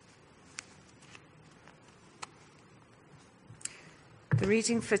The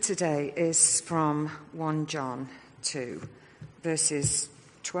reading for today is from 1 John 2, verses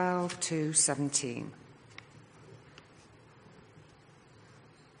 12 to 17.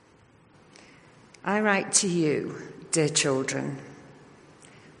 I write to you, dear children,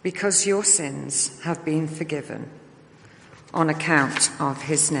 because your sins have been forgiven on account of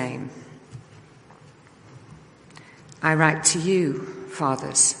his name. I write to you,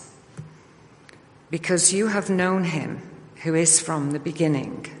 fathers, because you have known him who is from the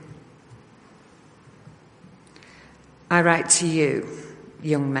beginning. I write to you,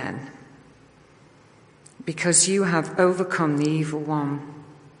 young men, because you have overcome the evil one.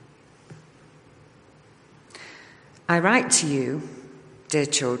 I write to you, dear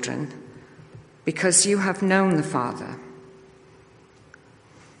children, because you have known the Father.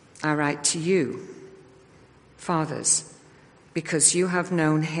 I write to you, fathers, because you have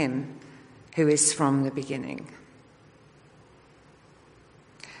known him who is from the beginning.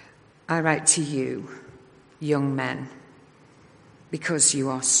 I write to you, young men, because you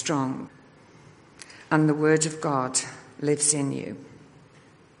are strong, and the word of God lives in you,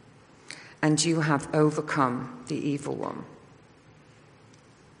 and you have overcome the evil one.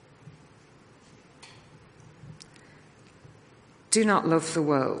 Do not love the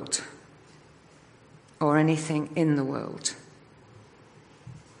world or anything in the world.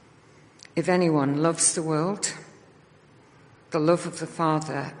 If anyone loves the world, the love of the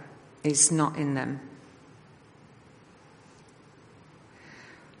Father is not in them.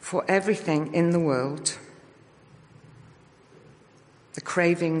 For everything in the world, the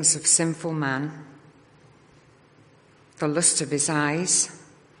cravings of sinful man, the lust of his eyes,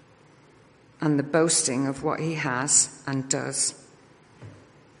 and the boasting of what he has and does,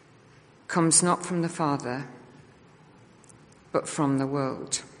 comes not from the Father, but from the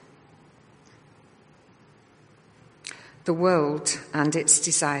world. The world and its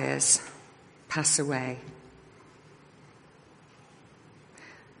desires pass away,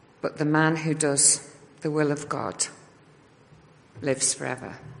 but the man who does the will of God lives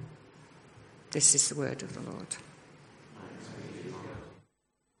forever. This is the word of the Lord.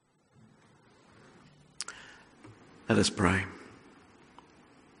 Let us pray.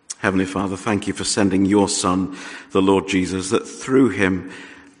 Heavenly Father, thank you for sending your Son, the Lord Jesus, that through him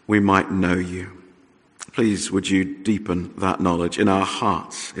we might know you. Please, would you deepen that knowledge in our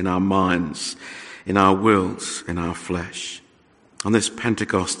hearts, in our minds, in our wills, in our flesh. On this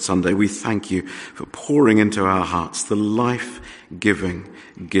Pentecost Sunday, we thank you for pouring into our hearts the life-giving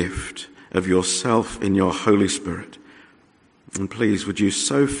gift of yourself in your Holy Spirit. And please, would you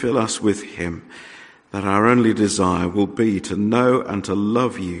so fill us with him that our only desire will be to know and to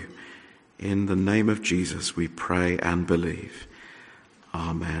love you. In the name of Jesus, we pray and believe.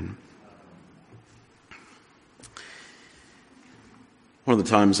 Amen. One of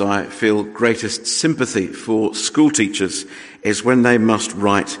the times I feel greatest sympathy for school teachers is when they must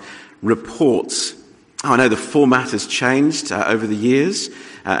write reports. I know the format has changed over the years.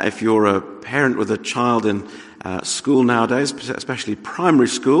 If you're a parent with a child in school nowadays, especially primary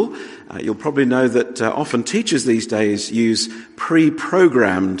school, you'll probably know that often teachers these days use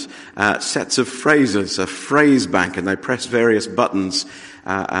pre-programmed sets of phrases, a phrase bank, and they press various buttons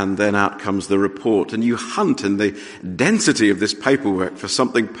and then out comes the report. And you hunt in the density of this paperwork for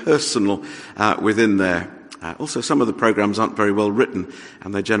something personal within there. Also, some of the programs aren't very well written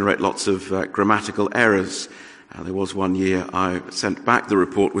and they generate lots of grammatical errors. There was one year I sent back the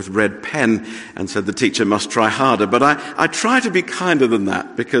report with red pen and said the teacher must try harder. But I try to be kinder than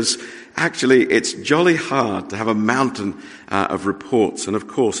that, because actually it's jolly hard to have a mountain of reports. And of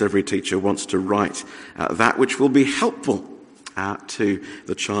course every teacher wants to write that which will be helpful to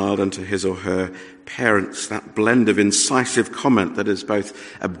the child and to his or her parents. That blend of incisive comment that is both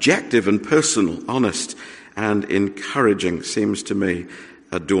objective and personal, honest and encouraging, seems to me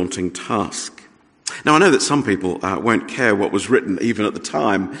a daunting task. Now, I know that some people won't care what was written even at the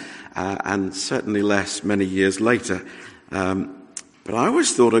time, and certainly less many years later. But I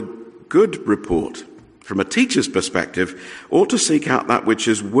always thought a good report, from a teacher's perspective, ought to seek out that which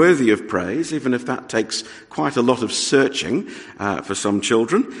is worthy of praise, even if that takes quite a lot of searching for some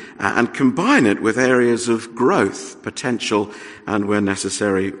children, and combine it with areas of growth, potential, and where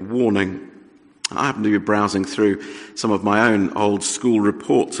necessary, warning. I happened to be browsing through some of my own old school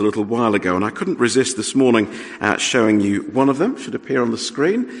reports a little while ago, and I couldn't resist this morning showing you one of them. It should appear on the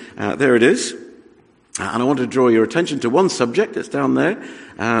screen. There it is. And I want to draw your attention to one subject that's down there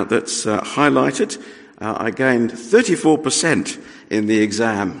that's highlighted. I gained 34% in the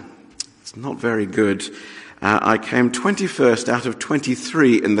exam. It's not very good. I came 21st out of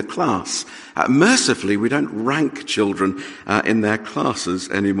 23 in the class. Mercifully, we don't rank children in their classes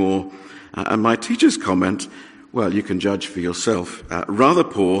anymore. And my teacher's comment, well, you can judge for yourself. Rather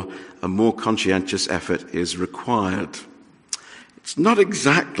poor, a more conscientious effort is required. It's not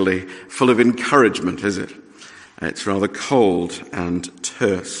exactly full of encouragement, is it? It's rather cold and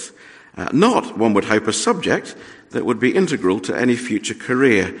terse. Not, one would hope, a subject that would be integral to any future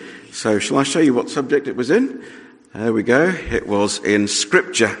career. So shall I show you what subject it was in? There we go. It was in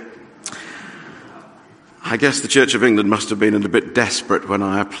Scripture. I guess the Church of England must have been a bit desperate when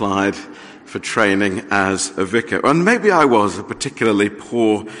I applied for training as a vicar. And maybe I was a particularly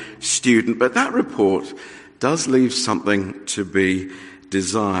poor student, but that report does leave something to be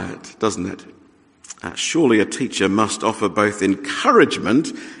desired, doesn't it? Surely a teacher must offer both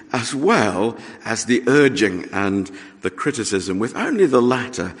encouragement as well as the urging and the criticism. With only the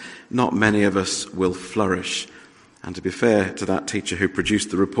latter, not many of us will flourish. And to be fair to that teacher who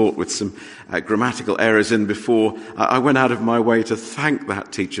produced the report with some grammatical errors in before, I went out of my way to thank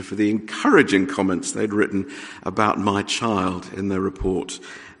that teacher for the encouraging comments they'd written about my child in their report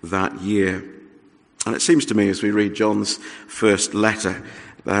that year. And it seems to me as we read John's first letter,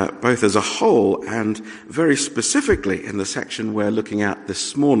 both as a whole and very specifically in the section we're looking at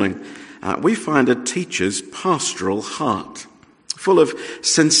this morning, we find a teacher's pastoral heart, full of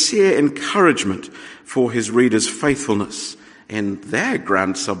sincere encouragement for his readers' faithfulness in their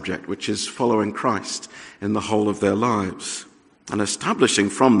grand subject, which is following Christ in the whole of their lives. And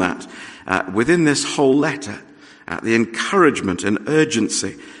establishing from that, within this whole letter, the encouragement and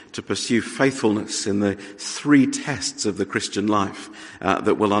urgency to pursue faithfulness in the three tests of the Christian life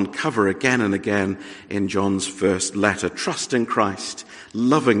that we'll uncover again and again in John's first letter. Trusting Christ,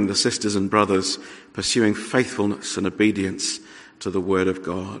 loving the sisters and brothers, pursuing faithfulness and obedience to the Word of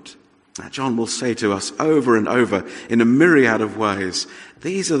God. John will say to us over and over in a myriad of ways,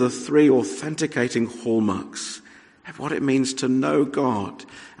 these are the three authenticating hallmarks of what it means to know God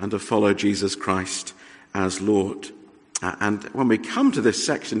and to follow Jesus Christ as Lord. And when we come to this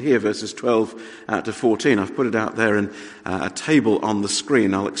section here, verses 12 to 14, I've put it out there in a table on the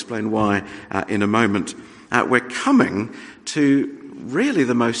screen. I'll explain why in a moment. We're coming to really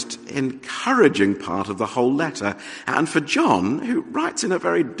the most encouraging part of the whole letter. And for John, who writes in a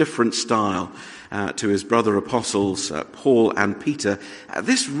very different style to his brother apostles, Paul and Peter,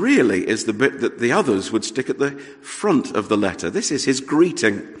 this really is the bit that the others would stick at the front of the letter. This is his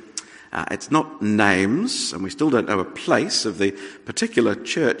greeting. It's not names, and we still don't know a place of the particular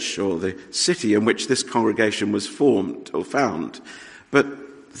church or the city in which this congregation was formed or found.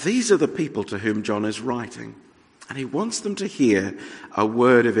 But these are the people to whom John is writing. And he wants them to hear a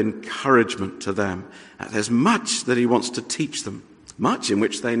word of encouragement to them. There's much that he wants to teach them, much in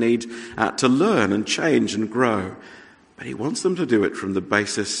which they need to learn and change and grow. But he wants them to do it from the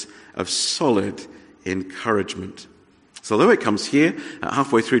basis of solid encouragement. So although it comes here,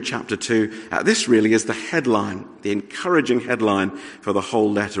 halfway through chapter 2, this really is the headline, the encouraging headline for the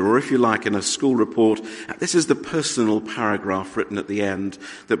whole letter. Or if you like, in a school report, this is the personal paragraph written at the end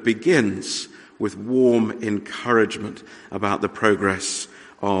that begins with warm encouragement about the progress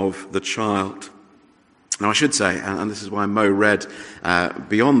of the child. Now I should say, and this is why Mo read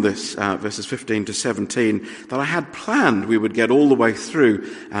beyond this, verses 15 to 17, that I had planned we would get all the way through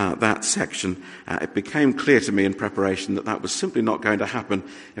that section. It became clear to me in preparation that that was simply not going to happen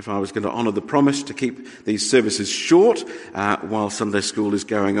if I was going to honour the promise to keep these services short while Sunday school is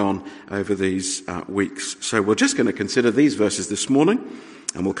going on over these weeks. So we're just going to consider these verses this morning.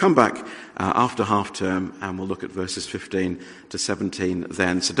 And we'll come back after half-term and we'll look at verses 15 to 17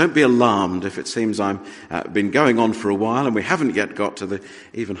 then. So don't be alarmed if it seems I've been going on for a while and we haven't yet got to the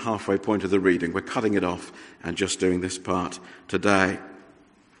even halfway point of the reading. We're cutting it off and just doing this part today.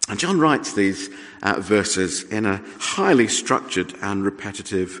 And John writes these verses in a highly structured and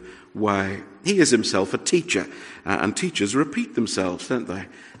repetitive way. He is himself a teacher, and teachers repeat themselves, don't they,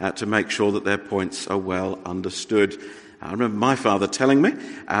 to make sure that their points are well understood. I remember my father telling me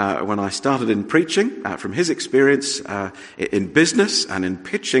when I started in preaching, from his experience in business and in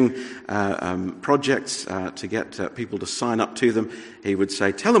pitching projects to get people to sign up to them, he would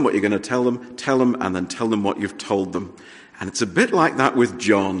say, tell them what you're going to tell them, and then tell them what you've told them. And it's a bit like that with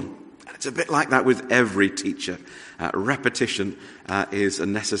John. It's a bit like that with every teacher. Repetition is a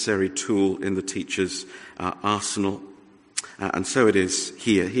necessary tool in the teacher's arsenal. And so it is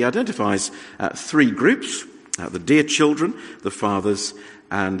here. He identifies three groups. The dear children, the fathers,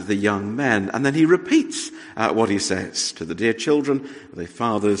 and the young men. And then he repeats what he says to the dear children, the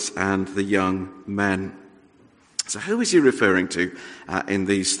fathers, and the young men. So who is he referring to in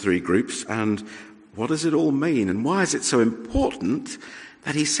these three groups? And What does it all mean? And why is it so important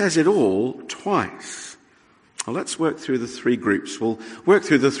that he says it all twice? Well, let's work through the three groups. We'll work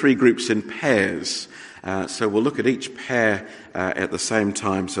through the three groups in pairs. So we'll look at each pair at the same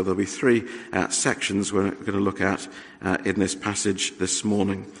time. So there'll be three sections we're going to look at in this passage this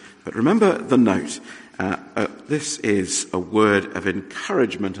morning. But remember the note. This is a word of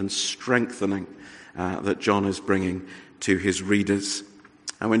encouragement and strengthening that John is bringing to his readers.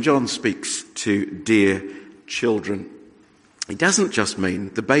 And when John speaks to dear children, he doesn't just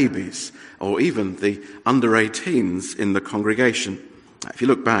mean the babies or even the under 18s in the congregation. If you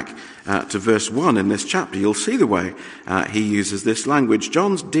look back to verse 1 in this chapter, you'll see the way he uses this language.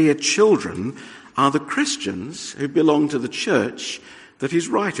 John's dear children are the Christians who belong to the church that he's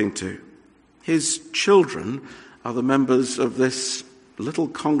writing to. His children are the members of this little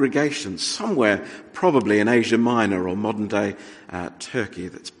congregation somewhere probably in Asia Minor or modern-day Turkey.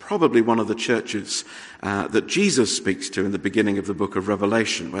 That's probably one of the churches that Jesus speaks to in the beginning of the book of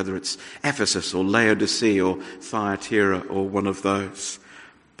Revelation, whether it's Ephesus or Laodicea or Thyatira or one of those.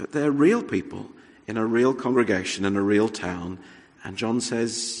 But they're real people in a real congregation in a real town, and John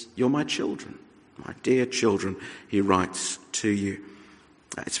says, "You're my children, my dear children," he writes to you.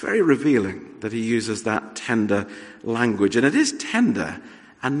 It's very revealing that he uses that tender language, and it is tender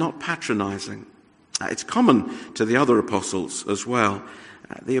and not patronizing. It's common to the other apostles as well.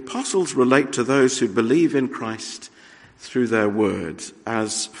 The apostles relate to those who believe in Christ through their word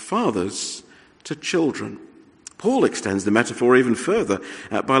as fathers to children. Paul extends the metaphor even further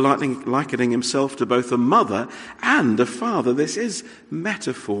by likening himself to both a mother and a father. This is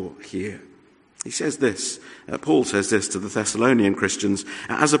metaphor here. He says this, Paul says this to the Thessalonian Christians,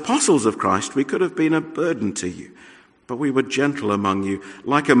 "As apostles of Christ, we could have been a burden to you, but we were gentle among you,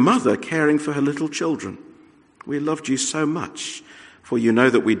 like a mother caring for her little children. We loved you so much, for you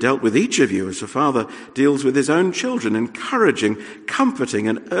know that we dealt with each of you as a father deals with his own children, encouraging, comforting,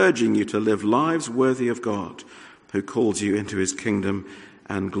 and urging you to live lives worthy of God, who calls you into his kingdom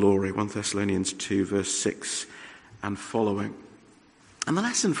and glory." 1 Thessalonians 2, verse 6 and following. And the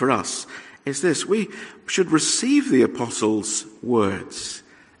lesson for us is this: we should receive the apostles' words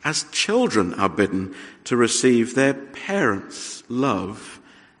as children are bidden to receive their parents' love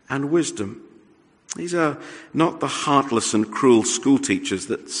and wisdom. These are not the heartless and cruel school teachers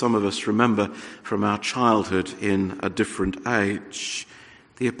that some of us remember from our childhood in a different age.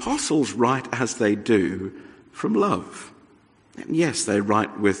 The apostles write as they do from love. And yes, they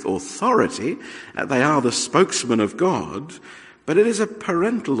write with authority. They are the spokesman of God. But it is a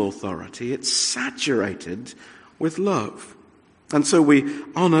parental authority. It's saturated with love. And so we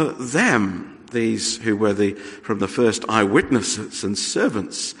honour them, these who were from the first eyewitnesses and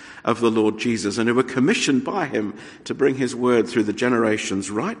servants of the Lord Jesus and who were commissioned by him to bring his word through the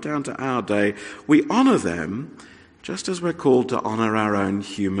generations right down to our day. We honour them just as we're called to honour our own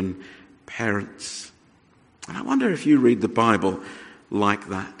human parents. And I wonder if you read the Bible like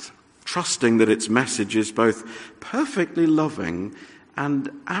that, trusting that its message is both perfectly loving and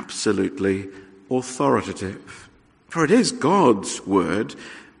absolutely authoritative. For it is God's word,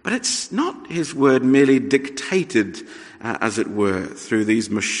 but it's not his word merely dictated, as it were, through these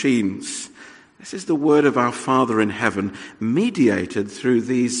machines. This is the word of our Father in heaven, mediated through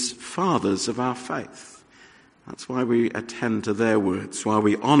these fathers of our faith. That's why we attend to their words, why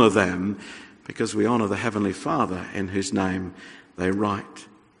we honour them, because we honour the Heavenly Father in whose name they write.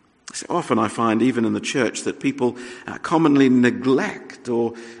 So often I find, even in the church, that people commonly neglect,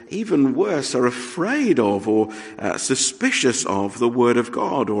 or even worse, are afraid of or suspicious of the Word of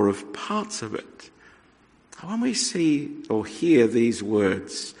God or of parts of it. When we see or hear these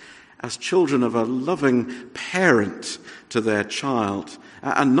words as children of a loving parent to their child,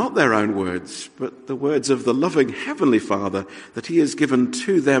 and not their own words, but the words of the loving Heavenly Father that he has given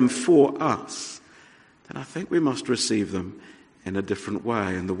to them for us, then I think we must receive them in a different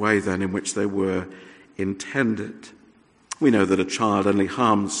way, in the way then in which they were intended. We know that a child only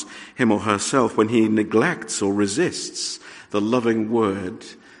harms him or herself when he neglects or resists the loving word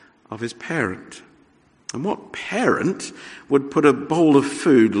of his parent. And what parent would put a bowl of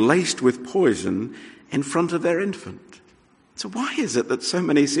food laced with poison in front of their infant? So why is it that so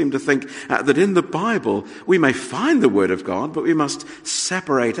many seem to think that in the Bible we may find the word of God, but we must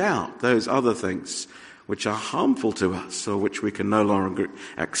separate out those other things which are harmful to us or which we can no longer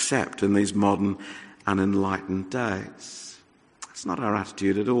accept in these modern and enlightened days? That's not our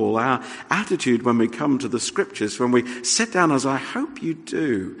attitude at all. Our attitude when we come to the scriptures, when we sit down, as I hope you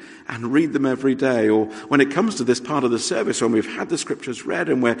do, and read them every day, or when it comes to this part of the service when we've had the scriptures read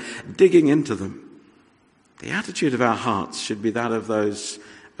and we're digging into them, the attitude of our hearts should be that of those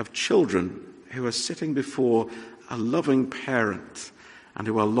of children who are sitting before a loving parent and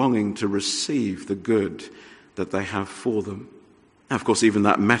who are longing to receive the good that they have for them. Now, of course, even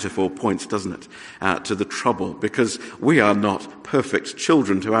that metaphor points, doesn't it, to the trouble, because we are not perfect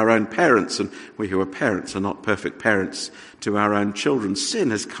children to our own parents, and we who are parents are not perfect parents to our own children. Sin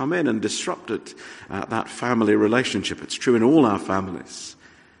has come in and disrupted that family relationship. It's true in all our families.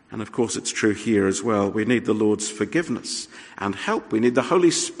 And of course, it's true here as well. We need the Lord's forgiveness and help. We need the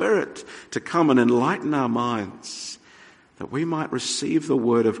Holy Spirit to come and enlighten our minds, that we might receive the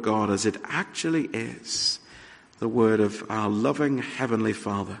word of God as it actually is, the word of our loving Heavenly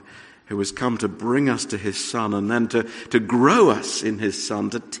Father, who has come to bring us to his Son and then to grow us in his Son,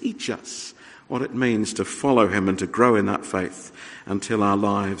 to teach us what it means to follow him and to grow in that faith until our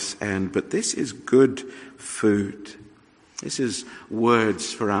lives end. But this is good food. This is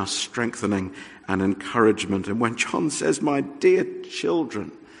words for our strengthening and encouragement. And when John says, my dear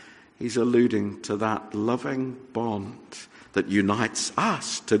children, he's alluding to that loving bond that unites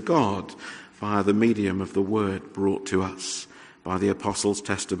us to God via the medium of the word brought to us by the apostles'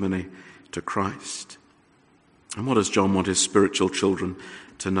 testimony to Christ. And what does John want his spiritual children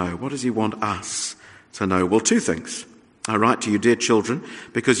to know? What does he want us to know? Well, two things. I write to you, dear children,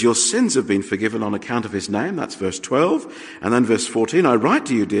 because your sins have been forgiven on account of his name. That's verse 12. And then verse 14, I write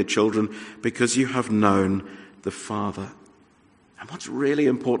to you, dear children, because you have known the Father. And what's really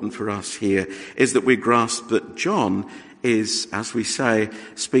important for us here is that we grasp that John is, as we say,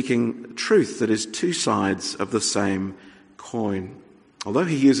 speaking truth that is two sides of the same coin. Although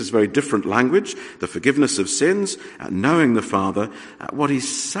he uses very different language, the forgiveness of sins, knowing the Father, what he's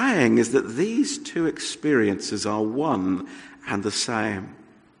saying is that these two experiences are one and the same.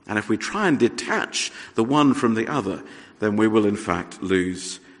 And if we try and detach the one from the other, then we will in fact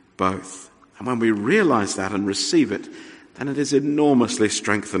lose both. And when we realize that and receive it, then it is enormously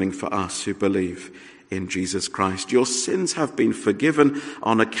strengthening for us who believe in Jesus Christ. Your sins have been forgiven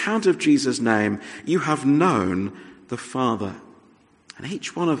on account of Jesus' name. You have known the Father. And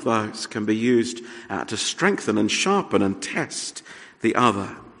each one of those can be used to strengthen and sharpen and test the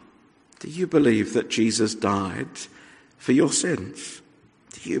other. Do you believe that Jesus died for your sins?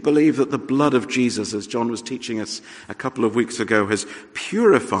 Do you believe that the blood of Jesus, as John was teaching us a couple of weeks ago, has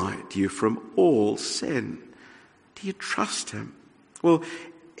purified you from all sin? Do you trust him? Well,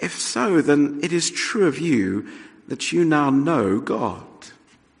 if so, then it is true of you that you now know God.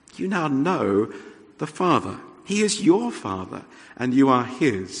 You now know the Father. He is your Father, and you are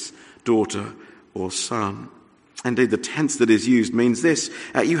his daughter or son. Indeed, the tense that is used means this: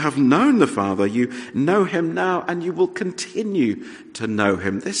 you have known the Father, you know him now, and you will continue to know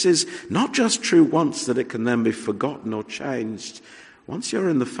him. This is not just true once that it can then be forgotten or changed. Once you're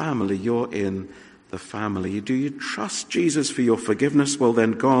in the family, you're in the family. Do you trust Jesus for your forgiveness? Well,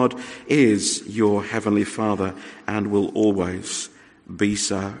 then God is your heavenly Father and will always be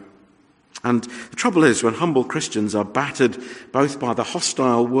so. And the trouble is, when humble Christians are battered both by the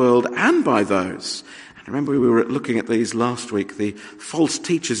hostile world and by those, and remember we were looking at these last week, the false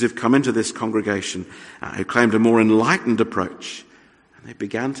teachers who've come into this congregation who claimed a more enlightened approach, and they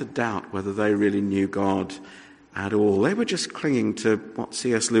began to doubt whether they really knew God at all. They were just clinging to what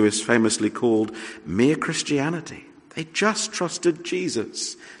C.S. Lewis famously called mere Christianity. They just trusted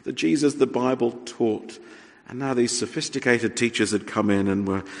Jesus, the Jesus the Bible taught. And now these sophisticated teachers had come in and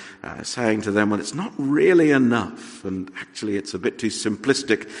were saying to them, well, it's not really enough, and actually it's a bit too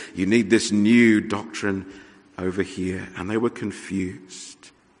simplistic. You need this new doctrine over here. And they were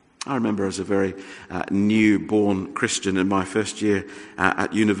confused. I remember as a very newborn Christian in my first year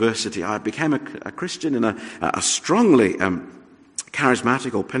at university, I became a Christian in a strongly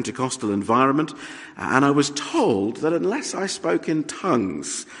charismatic or Pentecostal environment, and I was told that unless I spoke in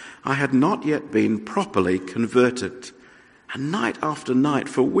tongues, I had not yet been properly converted. And night after night,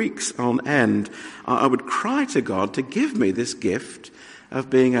 for weeks on end, I would cry to God to give me this gift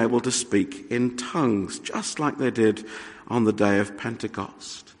of being able to speak in tongues, just like they did on the day of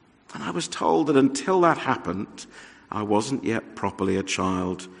Pentecost. And I was told that until that happened, I wasn't yet properly a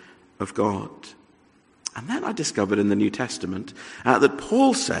child of God. And then I discovered in the New Testament that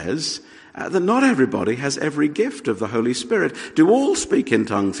Paul says that not everybody has every gift of the Holy Spirit. Do all speak in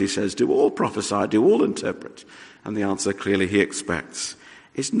tongues, he says? Do all prophesy? Do all interpret? And the answer clearly he expects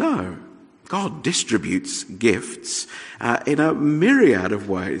is no. God distributes gifts in a myriad of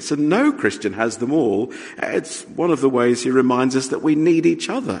ways, and no Christian has them all. It's one of the ways he reminds us that we need each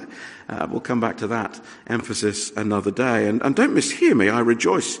other. We'll come back to that emphasis another day. And don't mishear me, I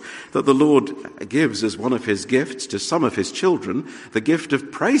rejoice that the Lord gives as one of his gifts to some of his children the gift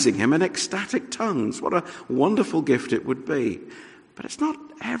of praising him in ecstatic tongues. What a wonderful gift it would be. But it's not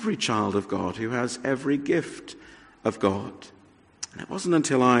every child of God who has every gift of God. And it wasn't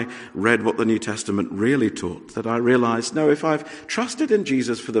until I read what the New Testament really taught that I realized, no, if I've trusted in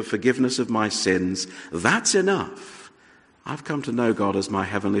Jesus for the forgiveness of my sins, that's enough. I've come to know God as my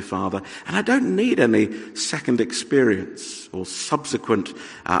Heavenly Father, and I don't need any second experience or subsequent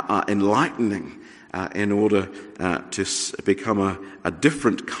enlightening in order to become a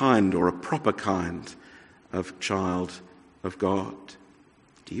different kind or a proper kind of child of God.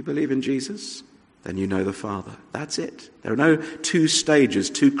 Do you believe in Jesus? Then you know the Father. That's it. There are no two stages,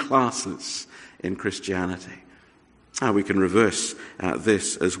 two classes in Christianity. We can reverse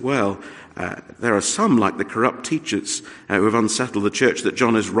this as well. There are some, like the corrupt teachers who have unsettled the church that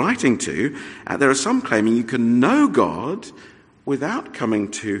John is writing to. There are some claiming you can know God without coming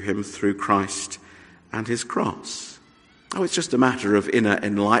to him through Christ and his cross. Oh, it's just a matter of inner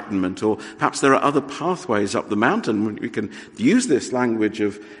enlightenment, or perhaps there are other pathways up the mountain. We can use this language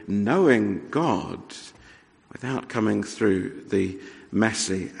of knowing God without coming through the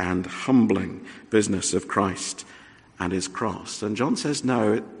messy and humbling business of Christ and his cross. And John says,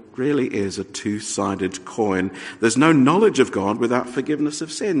 no, it really is a two-sided coin. There's no knowledge of God without forgiveness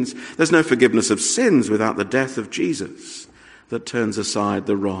of sins. There's no forgiveness of sins without the death of Jesus that turns aside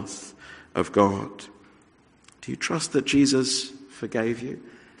the wrath of God. Do you trust that Jesus forgave you?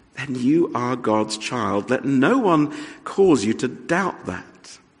 Then you are God's child. Let no one cause you to doubt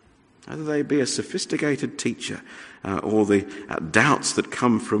that. Whether they be a sophisticated teacher or the doubts that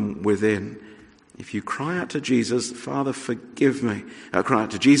come from within. If you cry out to Jesus, Father, forgive me, cry out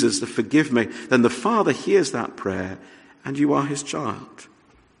to Jesus to forgive me, then the Father hears that prayer and you are his child.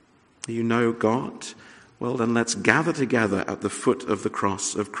 You know God? Well, then let's gather together at the foot of the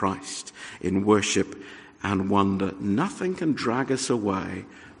cross of Christ in worship and wonder. Nothing can drag us away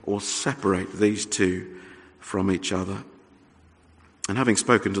or separate these two from each other. And having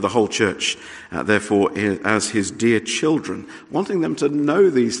spoken to the whole church, therefore, as his dear children, wanting them to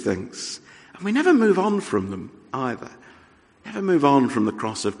know these things, and we never move on from them either. Never move on from the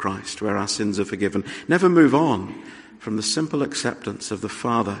cross of Christ where our sins are forgiven. Never move on from the simple acceptance of the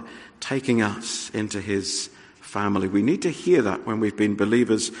Father taking us into his family. We need to hear that when we've been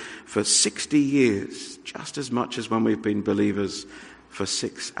believers for 60 years, just as much as when we've been believers for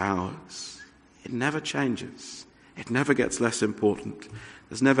 6 hours. It never changes. It never gets less important.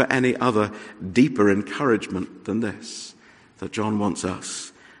 There's never any other deeper encouragement than this, that John wants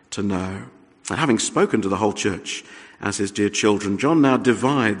us to know. And having spoken to the whole church as his dear children, John now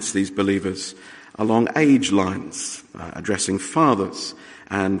divides these believers along age lines, addressing fathers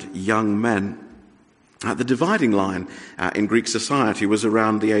and young men. The dividing line in Greek society was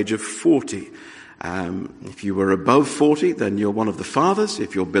around the age of 40. If you were above 40, then you're one of the fathers.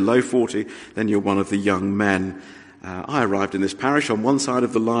 If you're below 40, then you're one of the young men. I arrived in this parish on one side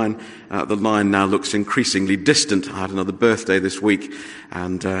of the line. The line now looks increasingly distant. I had another birthday this week,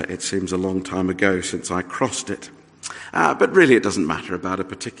 and it seems a long time ago since I crossed it. But really it doesn't matter about a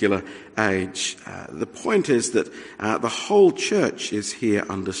particular age. The point is that the whole church is here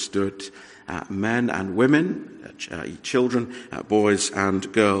understood. Men and women, children, boys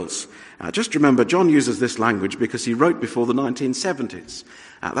and girls. Just remember, John uses this language because he wrote before the 1970s.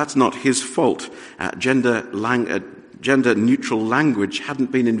 That's not his fault. Gender-neutral language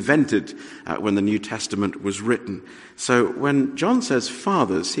hadn't been invented when the New Testament was written. So when John says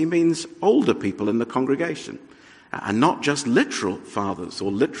fathers, he means older people in the congregation, and not just literal fathers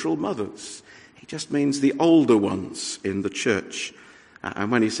or literal mothers. He just means the older ones in the church.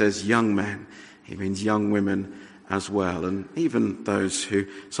 And when he says young men, he means young women as well. And even those who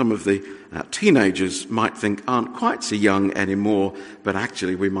some of the teenagers might think aren't quite so young anymore, but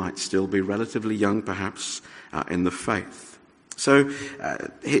actually we might still be relatively young perhaps in the faith. So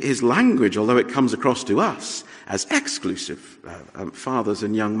his language, although it comes across to us as exclusive, fathers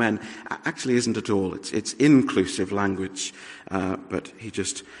and young men, actually isn't at all. It's inclusive language, but he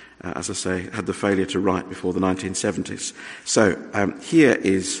just, as I say, had the failure to write before the 1970s. So here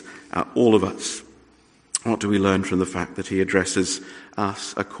is all of us. What do we learn from the fact that he addresses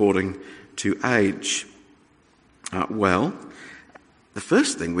us according to age? Well, the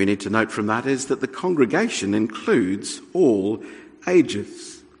first thing we need to note from that is that the congregation includes all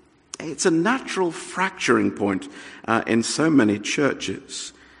ages. It's a natural fracturing point in so many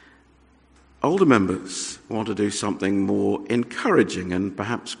churches. Older members want to do something more encouraging and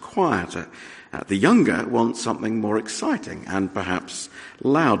perhaps quieter. The younger want something more exciting and perhaps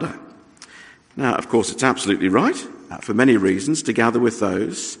louder. Now, of course, it's absolutely right, for many reasons, to gather with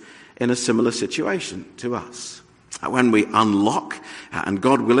those in a similar situation to us. When we unlock, and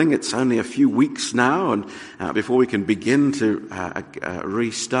God willing, it's only a few weeks now, and before we can begin to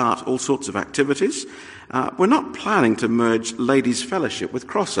restart all sorts of activities, we're not planning to merge Ladies' Fellowship with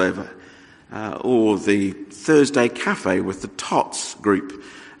Crossover, or the Thursday Cafe with the Tots group.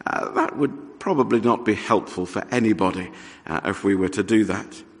 That would probably not be helpful for anybody if we were to do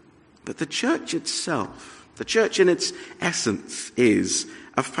that. But the church itself, the church in its essence, is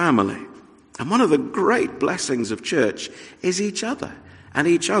a family. And one of the great blessings of church is each other, and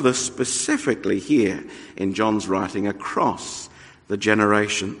each other specifically here in John's writing across the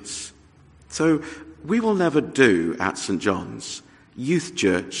generations. So we will never do at St. John's youth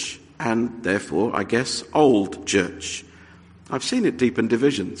church and therefore, I guess, old church. I've seen it deepen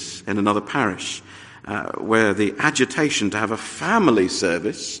divisions in another parish where the agitation to have a family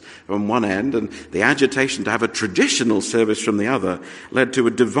service from one end and the agitation to have a traditional service from the other led to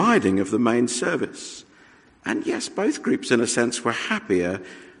a dividing of the main service. And yes, both groups in a sense were happier,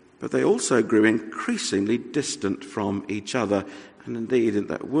 but they also grew increasingly distant from each other and indeed at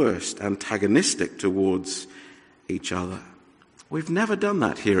that worst antagonistic towards each other. We've never done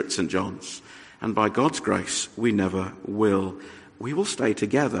that here at St. John's, and by God's grace we never will. We will stay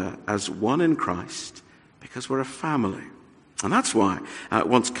together as one in Christ because we're a family. And that's why,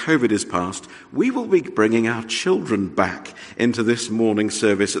 once COVID is past, we will be bringing our children back into this morning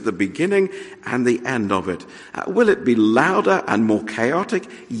service at the beginning and the end of it. Will it be louder and more chaotic?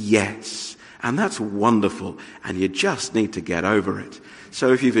 Yes. And that's wonderful. And you just need to get over it.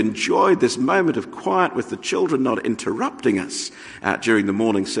 So if you've enjoyed this moment of quiet with the children not interrupting us during the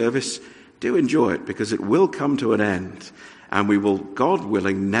morning service, do enjoy it because it will come to an end. And we will, God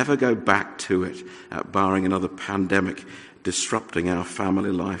willing, never go back to it, barring another pandemic disrupting our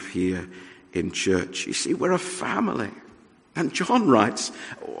family life here in church. You see, we're a family. And John writes,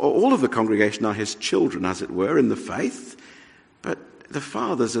 all of the congregation are his children, as it were, in the faith. But the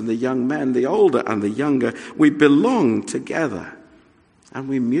fathers and the young men, the older and the younger, we belong together. And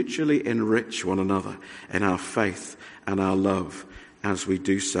we mutually enrich one another in our faith and our love as we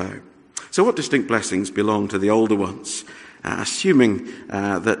do so. So what distinct blessings belong to the older ones? Assuming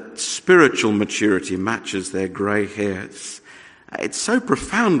that spiritual maturity matches their grey hairs. It's so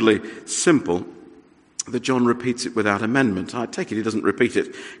profoundly simple that John repeats it without amendment. I take it he doesn't repeat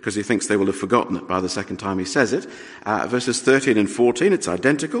it because he thinks they will have forgotten it by the second time he says it. Verses 13 and 14, it's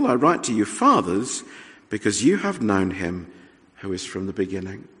identical. I write to you, fathers, because you have known him who is from the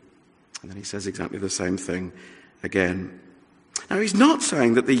beginning. And then he says exactly the same thing again. Now, he's not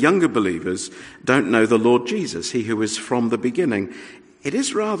saying that the younger believers don't know the Lord Jesus, he who is from the beginning. It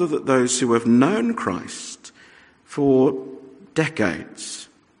is rather that those who have known Christ for decades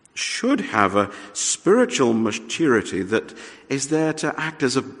should have a spiritual maturity that is there to act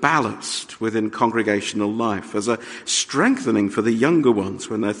as a ballast within congregational life, as a strengthening for the younger ones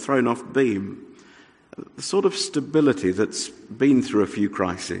when they're thrown off beam. The sort of stability that's been through a few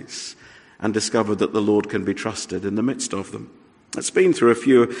crises and discovered that the Lord can be trusted in the midst of them. It's been through a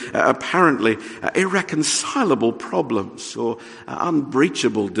few apparently irreconcilable problems or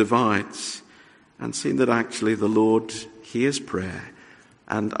unbreachable divides and seen that actually the Lord hears prayer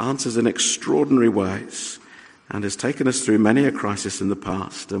and answers in extraordinary ways and has taken us through many a crisis in the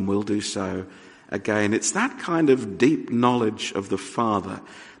past and will do so again. It's that kind of deep knowledge of the Father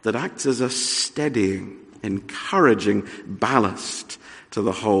that acts as a steadying, encouraging ballast to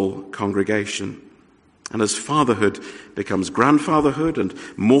the whole congregation. And as fatherhood becomes grandfatherhood and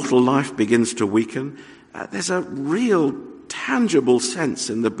mortal life begins to weaken, there's a real tangible sense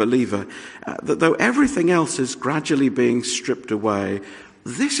in the believer that though everything else is gradually being stripped away,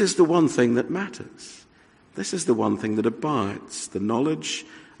 this is the one thing that matters. This is the one thing that abides, the knowledge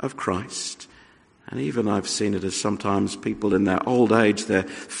of Christ. And even I've seen it as sometimes people in their old age, their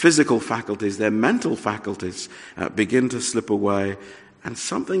physical faculties, their mental faculties begin to slip away. And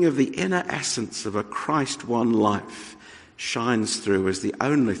something of the inner essence of a Christ-one life shines through as the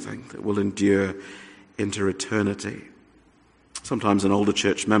only thing that will endure into eternity. Sometimes an older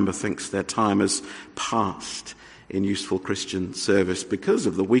church member thinks their time has passed in useful Christian service because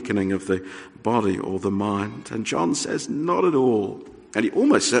of the weakening of the body or the mind. And John says, not at all. And he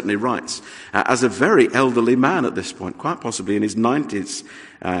almost certainly writes as a very elderly man at this point, quite possibly in his 90s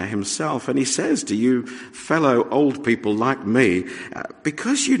himself. And he says to you, fellow old people like me,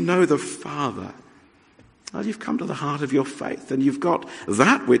 because you know the Father, well, you've come to the heart of your faith and you've got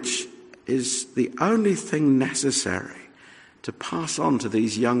that which is the only thing necessary to pass on to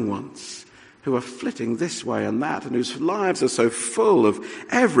these young ones who are flitting this way and that and whose lives are so full of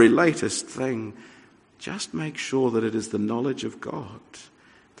every latest thing. Just make sure that it is the knowledge of God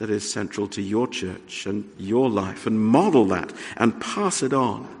that is central to your church and your life, and model that and pass it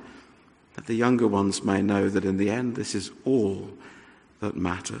on, that the younger ones may know that in the end this is all that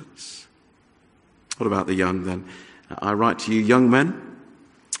matters. What about the young then? I write to you, young men,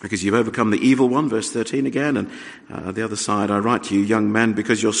 because you've overcome the evil one, verse 13 again, and the other side, I write to you, young men,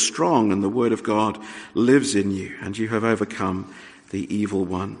 because you're strong and the word of God lives in you, and you have overcome the evil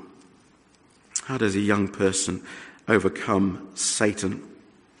one. How does a young person overcome Satan?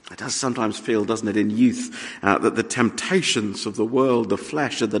 It does sometimes feel, doesn't it, in youth, that the temptations of the world, the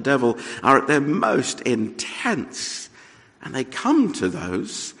flesh, and the devil are at their most intense, and they come to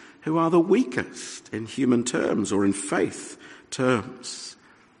those who are the weakest in human terms or in faith terms.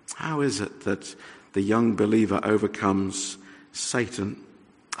 How is it that the young believer overcomes Satan?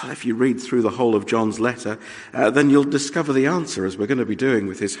 Well, if you read through the whole of John's letter, then you'll discover the answer, as we're going to be doing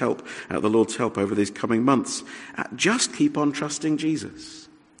with his help, the Lord's help over these coming months. Just keep on trusting Jesus.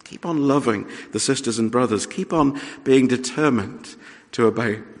 Keep on loving the sisters and brothers. Keep on being determined to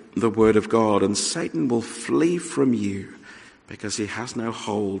obey the word of God, and Satan will flee from you because he has no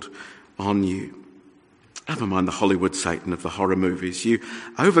hold on you. Never mind the Hollywood Satan of the horror movies. You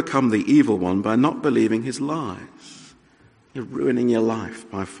overcome the evil one by not believing his lies. You're ruining your life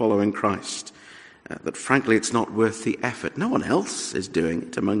by following Christ. That frankly, it's not worth the effort. No one else is doing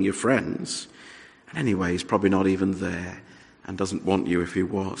it among your friends. And anyway, he's probably not even there and doesn't want you if he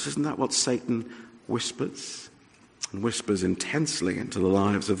was. Isn't that what Satan whispers? And whispers intensely into the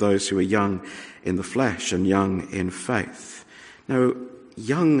lives of those who are young in the flesh and young in faith. Now,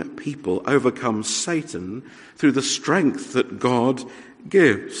 young people overcome Satan through the strength that God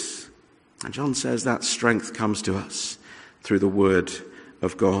gives. And John says that strength comes to us through the word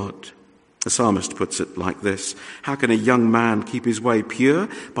of God. The psalmist puts it like this: how can a young man keep his way pure?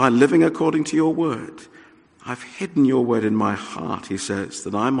 By living according to your word. I've hidden your word in my heart, he says,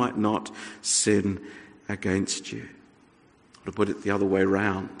 that I might not sin against you. To put it the other way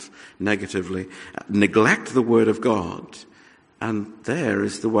round, negatively, neglect the word of God, and there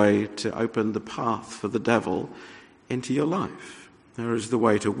is the way to open the path for the devil into your life. There is the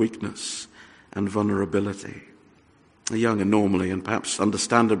way to weakness and vulnerability. The young are normally, and perhaps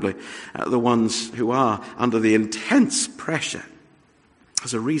understandably, the ones who are under the intense pressure.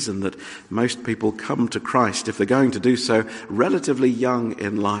 There's a reason that most people come to Christ, if they're going to do so, relatively young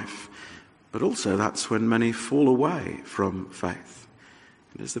in life. But also that's when many fall away from faith.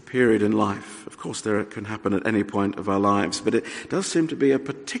 It is the period in life. Of course, there can happen at any point of our lives, but it does seem to be a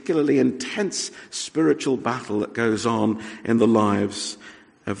particularly intense spiritual battle that goes on in the lives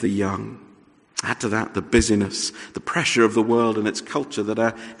of the young. Add to that the busyness, the pressure of the world and its culture that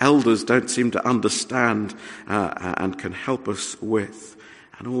our elders don't seem to understand and can help us with,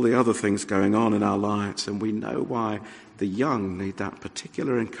 and all the other things going on in our lives. And we know why the young need that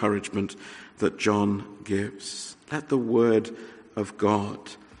particular encouragement that John gives. Let the word of God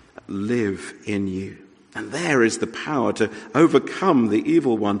live in you. And there is the power to overcome the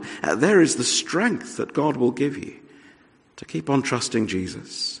evil one. There is the strength that God will give you to keep on trusting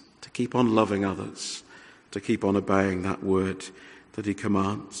Jesus, to keep on loving others, to keep on obeying that word that he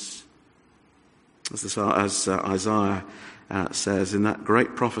commands. As Isaiah says in that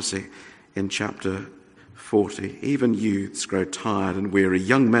great prophecy in chapter 40, even youths grow tired and weary,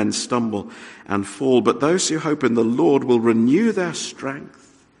 young men stumble and fall, but those who hope in the Lord will renew their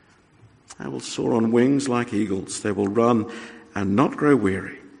strength. They will soar on wings like eagles. They will run and not grow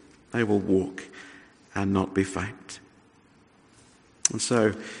weary. They will walk and not be faint. And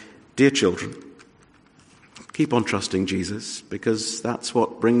so, dear children, keep on trusting Jesus, because that's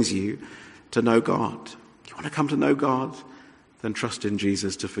what brings you to know God. You want to come to know God? Then trust in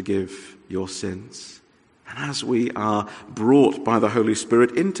Jesus to forgive your sins. And as we are brought by the Holy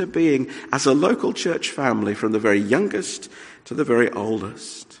Spirit into being as a local church family, from the very youngest to the very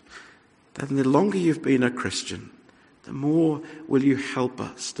oldest, then the longer you've been a Christian, the more will you help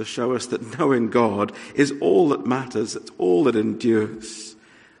us to show us that knowing God is all that matters, it's all that endures.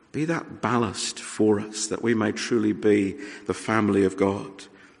 Be that ballast for us, that we may truly be the family of God.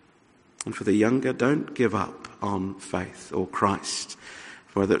 And for the younger, don't give up on faith or Christ.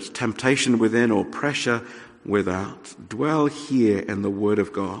 Whether it's temptation within or pressure without, dwell here in the word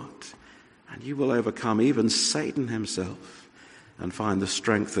of God, and you will overcome even Satan himself and find the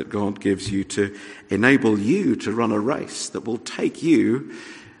strength that God gives you to enable you to run a race that will take you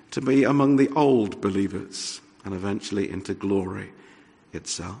to be among the old believers and eventually into glory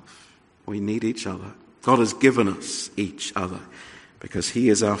itself. We need each other. God has given us each other because he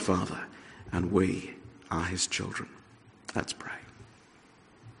is our Father and we are his children. Let's pray.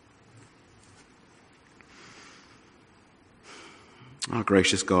 Our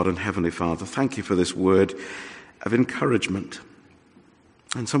gracious God and Heavenly Father, thank you for this word of encouragement.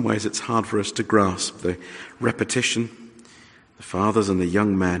 In some ways it's hard for us to grasp the repetition, the fathers and the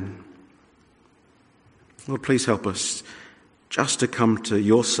young men. Lord, please help us just to come to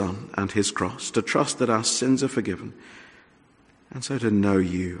your Son and his cross, to trust that our sins are forgiven, and so to know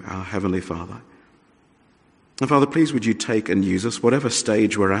you, our Heavenly Father. And Father, please would you take and use us, whatever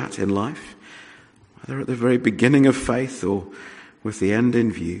stage we're at in life, whether at the very beginning of faith or with the end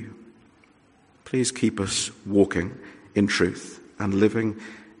in view. Please keep us walking in truth and living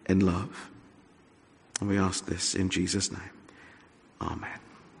in love. And we ask this in Jesus' name. Amen.